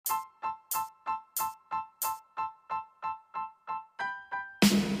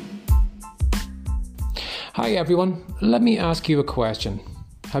Hi everyone, let me ask you a question.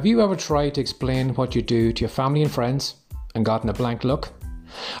 Have you ever tried to explain what you do to your family and friends and gotten a blank look?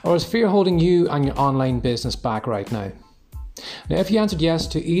 Or is fear holding you and your online business back right now? Now, if you answered yes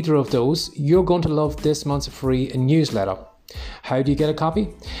to either of those, you're going to love this month's free newsletter. How do you get a copy?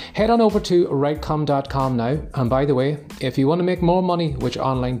 Head on over to writecom.com now. And by the way, if you want to make more money with your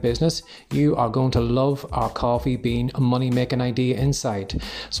online business, you are going to love our coffee bean money making idea inside.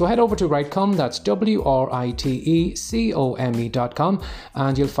 So head over to Writecom, that's WRITECOME.com,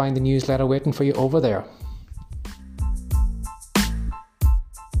 and you'll find the newsletter waiting for you over there.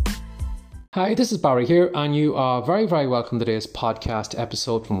 Hi, this is Barry here, and you are very welcome to today's podcast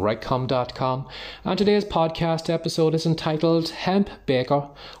episode from writecom.com. And today's podcast episode is entitled Hemp Baker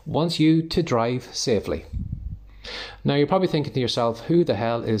Wants You to Drive Safely. Now, you're probably thinking to yourself, who the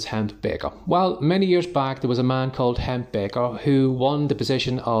hell is Hemp Baker? Well, many years back, there was a man called Hemp Baker who won the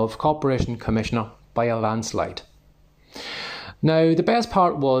position of Corporation Commissioner by a landslide. Now, the best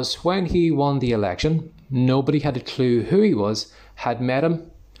part was when he won the election, nobody had a clue who he was, had met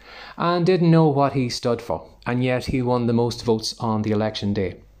him, and didn't know what he stood for, and yet he won the most votes on the election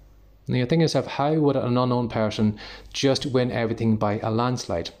day. Now you're thinking to yourself, how would an unknown person just win everything by a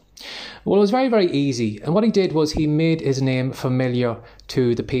landslide? Well, it was very easy, and what he did was he made his name familiar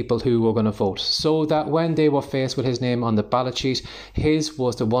to the people who were going to vote, so that when they were faced with his name on the ballot sheet, his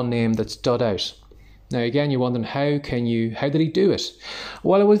was the one name that stood out. Now again, you're wondering, how did he do it?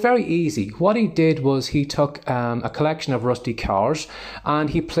 Well, it was very easy. What he did was he took a collection of rusty cars and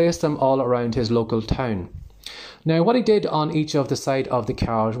he placed them all around his local town. Now what he did on each of the side of the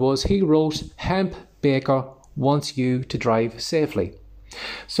cars was he wrote, Hemp Baker wants you to drive safely.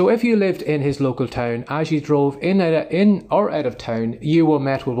 So if you lived in his local town, as you drove in or out of town, you were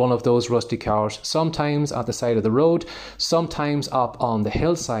met with one of those rusty cars, sometimes at the side of the road, sometimes up on the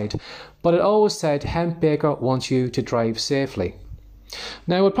hillside. But it always said, Hemp Baker wants you to drive safely.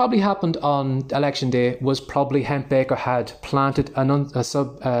 Now, what probably happened on election day was probably Hemp Baker had planted a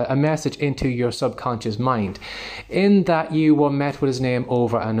message into your subconscious mind, in that you were met with his name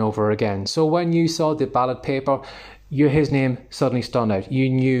over and over again. So when you saw the ballot paper, his name suddenly stood out. You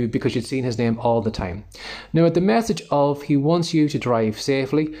knew because you'd seen his name all the time. Now, the message of he wants you to drive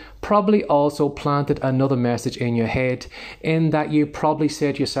safely probably also planted another message in your head, in that you probably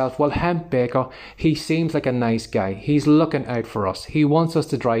said to yourself, well, Hemp Baker, he seems like a nice guy. He's looking out for us. He wants us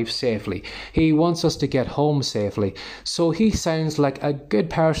to drive safely. He wants us to get home safely. So he sounds like a good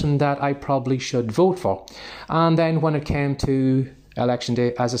person that I probably should vote for. And then when it came to election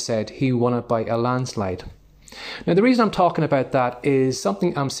day, as I said, he won it by a landslide. Now, the reason I'm talking about that is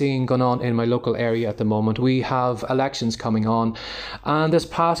something I'm seeing going on in my local area at the moment. We have elections coming on, and this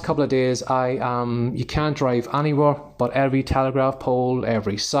past couple of days, you can't drive anywhere, but every telegraph pole,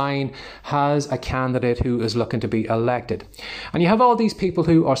 every sign has a candidate who is looking to be elected. And you have all these people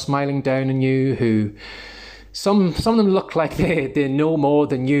who are smiling down on you, who Some of them look like they know more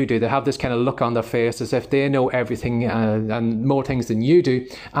than you do. They have this kind of look on their face as if they know everything and more things than you do,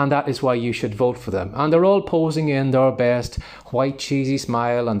 and that is why you should vote for them. And they're all posing in their best white cheesy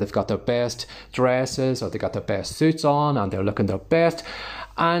smile, and they've got their best dresses, or they've got their best suits on, and they're looking their best.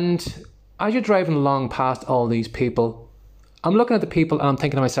 And as you're driving along past all these people, I'm looking at the people and I'm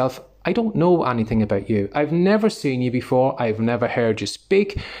thinking to myself, I don't know anything about you. I've never seen you before. I've never heard you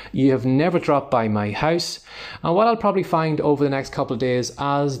speak. You have never dropped by my house. And what I'll probably find over the next couple of days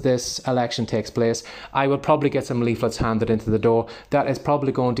as this election takes place, I will probably get some leaflets handed into the door that is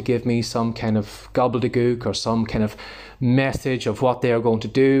probably going to give me some kind of gobbledygook or some kind of message of what they are going to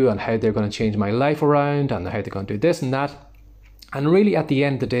do and how they're going to change my life around and how they're going to do this and that. And really at the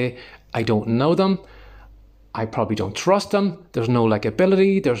end of the day, I don't know them. I probably don't trust them. There's no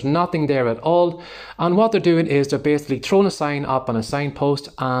likability. There's nothing there at all. And what they're doing is they're basically throwing a sign up on a signpost,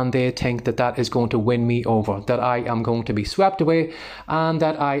 and they think that that is going to win me over, that I am going to be swept away and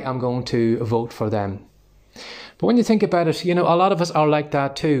that I am going to vote for them. But when you think about it, a lot of us are like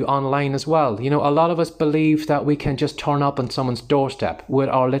that too, online as well. A lot of us believe that we can just turn up on someone's doorstep with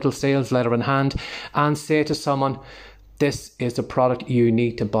our little sales letter in hand and say to someone, this is the product you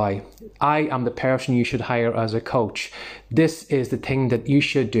need to buy. I am the person you should hire as a coach. This is the thing that you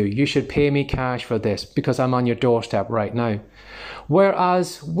should do. You should pay me cash for this because I'm on your doorstep right now.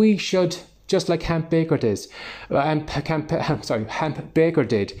 Whereas we should just like Hemp Baker did,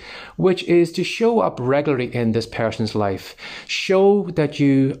 which is to show up regularly in this person's life. Show that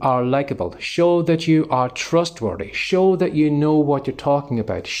you are likable. Show that you are trustworthy. Show that you know what you're talking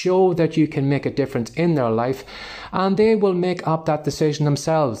about. Show that you can make a difference in their life, and they will make up that decision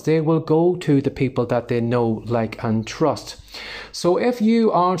themselves. They will go to the people that they know, like, and trust. So if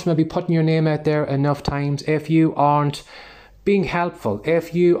you aren't maybe putting your name out there enough times, if you aren't being helpful,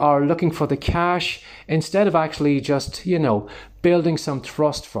 if you are looking for the cash instead of actually just, building some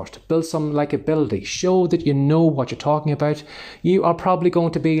trust first, build some likability, show that you know what you're talking about, you are probably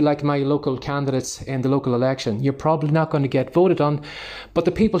going to be like my local candidates in the local election. You're probably not going to get voted on, but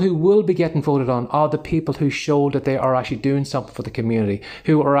the people who will be getting voted on are the people who show that they are actually doing something for the community,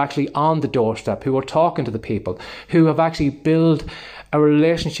 who are actually on the doorstep, who are talking to the people, who have actually built a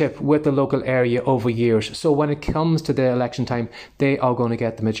relationship with the local area over years. So when it comes to the election time, they are going to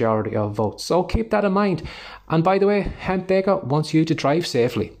get the majority of votes. So keep that in mind. And by the way, Hemp Baker wants you to drive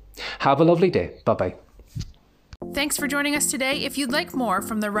safely. Have a lovely day. Bye-bye. Thanks for joining us today. If you'd like more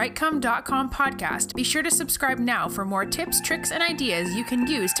from the Rightcome.com podcast, be sure to subscribe now for more tips, tricks, and ideas you can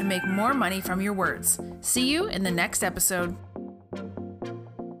use to make more money from your words. See you in the next episode.